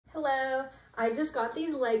I just got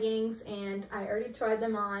these leggings and I already tried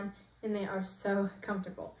them on and they are so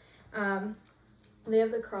comfortable. They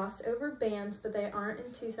have the crossover bands, but they aren't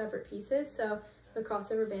in two separate pieces, so the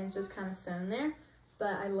crossover band's just kind of sewn there.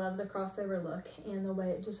 But I love the crossover look and the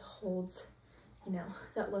way it just holds, you know,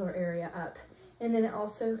 that lower area up. And then it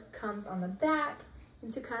also comes on the back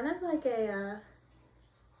into kind of like a,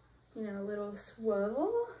 you know, a little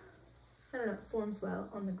swivel. I don't know, it forms well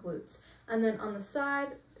on the glutes. And then on the side,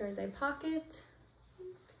 there's a pocket,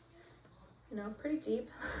 you know, pretty deep.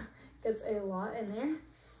 Gets a lot in there.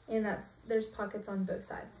 And there's pockets on both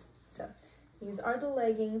sides. So these are the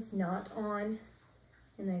leggings, not on,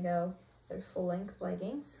 and they're full length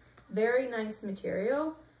leggings. Very nice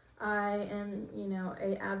material. I am, you know,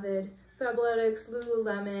 a avid Fabletics,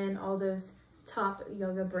 Lululemon, all those top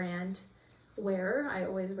yoga brand wearer. I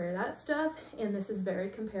always wear that stuff. And this is very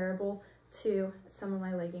comparable to some of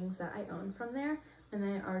my leggings that I own from there. And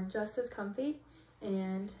they are just as comfy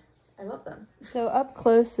and I love them. So up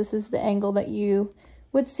close, this is the angle that you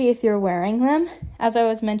would see if you're wearing them. As I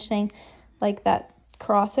was mentioning, like that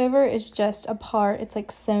crossover is just a part, it's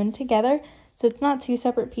like sewn together. So it's not two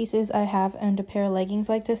separate pieces. I have owned a pair of leggings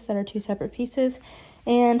like this that are two separate pieces.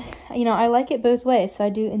 And, you know, I like it both ways. So I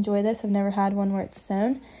do enjoy this. I've never had one where it's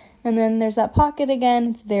sewn. And then there's that pocket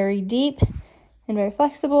again. It's very deep and very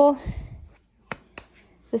flexible.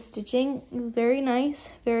 The stitching is very nice,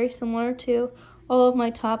 very similar to all of my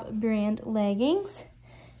top brand leggings.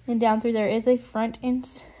 And down through there is a front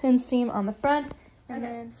inseam on the front. And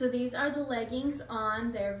then, so these are the leggings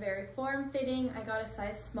on. They're very form-fitting. I got a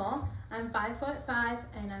size small. I'm 5'5"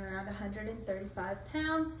 and I'm around 135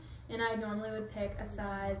 pounds. And I normally would pick a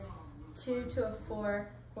size 2 to a 4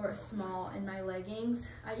 or a small in my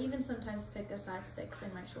leggings. I even sometimes pick a size 6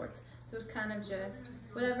 in my shorts. So it's kind of just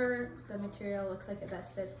whatever the material looks like it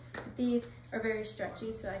best fits. But these are very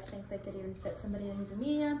stretchy, so I think they could even fit somebody who's a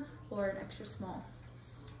medium or an extra small.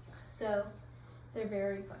 So they're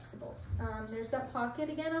very flexible. There's that pocket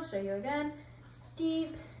again, I'll show you again.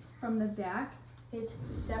 Deep from the back. It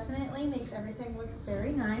definitely makes everything look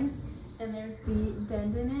very nice. And there's the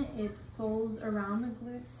bend in it. It folds around the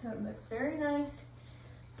glutes, so it looks very nice.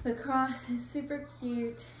 The cross is super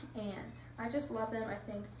cute, and I just love them. I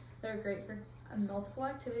think they're great for multiple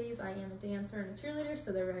activities. I am a dancer and a cheerleader,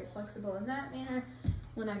 so they're very flexible in that manner.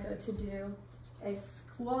 When I go to do a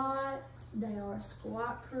squat, they are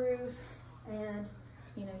squat proof, and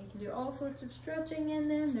you know, you can do all sorts of stretching in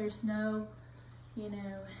them. There's no, you can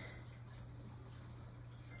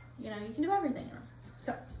do everything in them.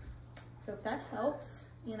 So, hope that helps,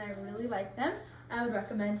 and I really like them. I would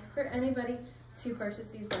recommend for anybody to purchase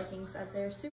these leggings as they're super